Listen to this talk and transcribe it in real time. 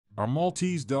Are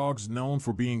Maltese dogs known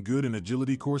for being good in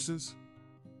agility courses?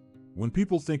 When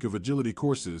people think of agility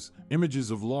courses, images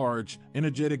of large,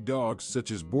 energetic dogs such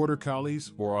as Border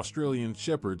Collies or Australian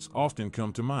Shepherds often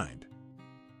come to mind.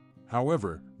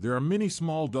 However, there are many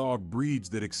small dog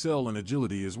breeds that excel in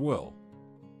agility as well.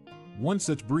 One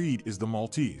such breed is the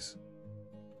Maltese.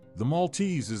 The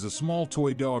Maltese is a small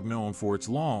toy dog known for its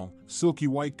long, silky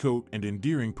white coat and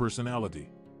endearing personality.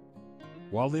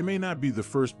 While they may not be the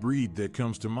first breed that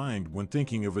comes to mind when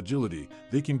thinking of agility,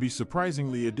 they can be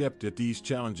surprisingly adept at these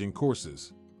challenging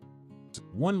courses.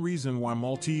 One reason why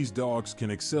Maltese dogs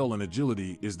can excel in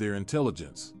agility is their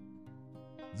intelligence.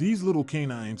 These little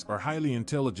canines are highly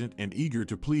intelligent and eager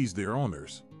to please their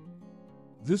owners.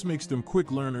 This makes them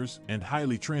quick learners and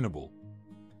highly trainable.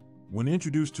 When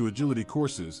introduced to agility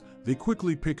courses, they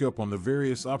quickly pick up on the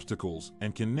various obstacles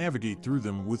and can navigate through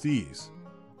them with ease.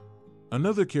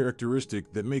 Another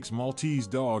characteristic that makes Maltese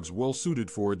dogs well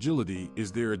suited for agility is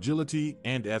their agility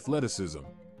and athleticism.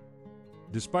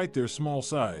 Despite their small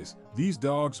size, these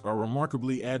dogs are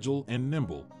remarkably agile and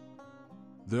nimble.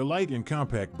 Their light and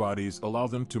compact bodies allow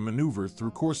them to maneuver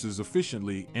through courses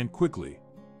efficiently and quickly.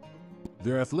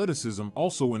 Their athleticism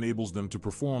also enables them to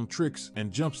perform tricks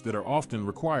and jumps that are often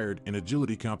required in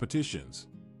agility competitions.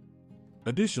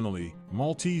 Additionally,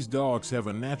 Maltese dogs have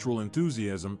a natural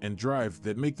enthusiasm and drive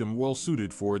that make them well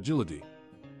suited for agility.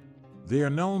 They are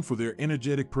known for their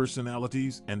energetic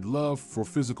personalities and love for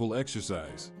physical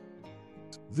exercise.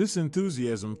 This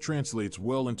enthusiasm translates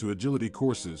well into agility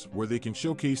courses where they can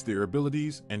showcase their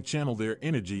abilities and channel their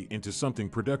energy into something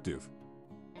productive.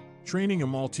 Training a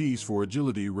Maltese for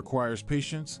agility requires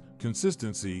patience,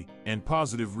 consistency, and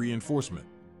positive reinforcement.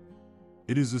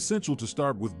 It is essential to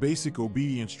start with basic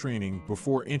obedience training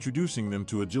before introducing them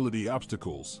to agility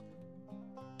obstacles.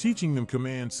 Teaching them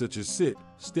commands such as sit,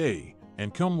 stay,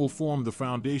 and come will form the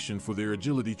foundation for their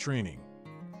agility training.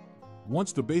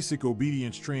 Once the basic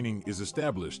obedience training is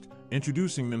established,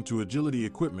 introducing them to agility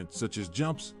equipment such as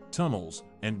jumps, tunnels,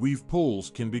 and weave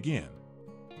poles can begin.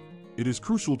 It is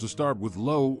crucial to start with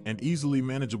low and easily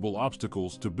manageable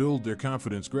obstacles to build their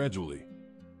confidence gradually.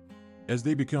 As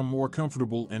they become more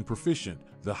comfortable and proficient,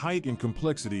 the height and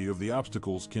complexity of the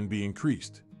obstacles can be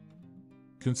increased.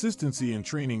 Consistency in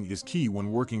training is key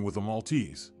when working with a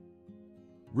Maltese.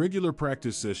 Regular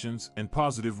practice sessions and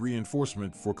positive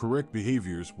reinforcement for correct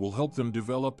behaviors will help them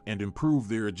develop and improve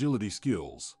their agility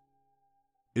skills.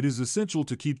 It is essential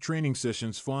to keep training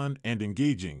sessions fun and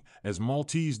engaging, as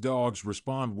Maltese dogs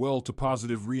respond well to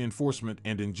positive reinforcement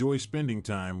and enjoy spending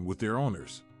time with their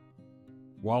owners.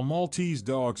 While Maltese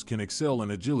dogs can excel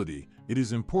in agility, it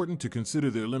is important to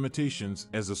consider their limitations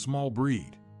as a small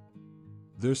breed.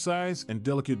 Their size and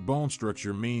delicate bone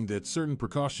structure mean that certain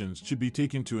precautions should be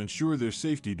taken to ensure their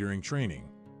safety during training.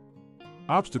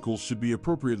 Obstacles should be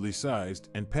appropriately sized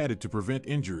and padded to prevent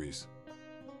injuries.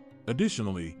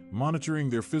 Additionally, monitoring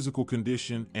their physical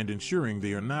condition and ensuring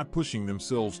they are not pushing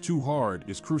themselves too hard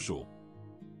is crucial.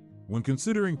 When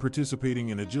considering participating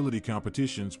in agility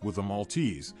competitions with a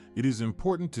Maltese, it is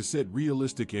important to set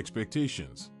realistic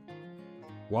expectations.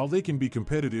 While they can be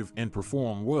competitive and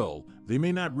perform well, they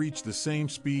may not reach the same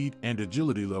speed and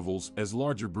agility levels as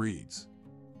larger breeds.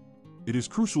 It is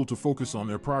crucial to focus on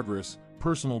their progress,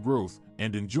 personal growth,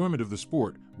 and enjoyment of the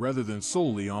sport rather than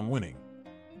solely on winning.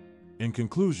 In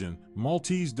conclusion,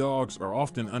 Maltese dogs are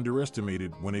often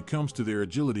underestimated when it comes to their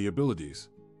agility abilities.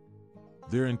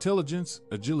 Their intelligence,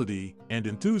 agility, and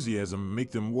enthusiasm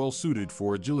make them well suited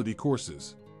for agility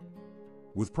courses.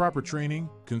 With proper training,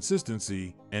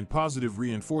 consistency, and positive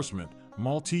reinforcement,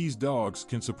 Maltese dogs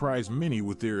can surprise many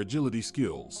with their agility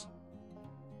skills.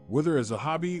 Whether as a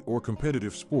hobby or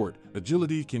competitive sport,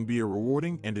 agility can be a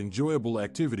rewarding and enjoyable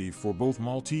activity for both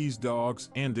Maltese dogs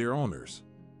and their owners.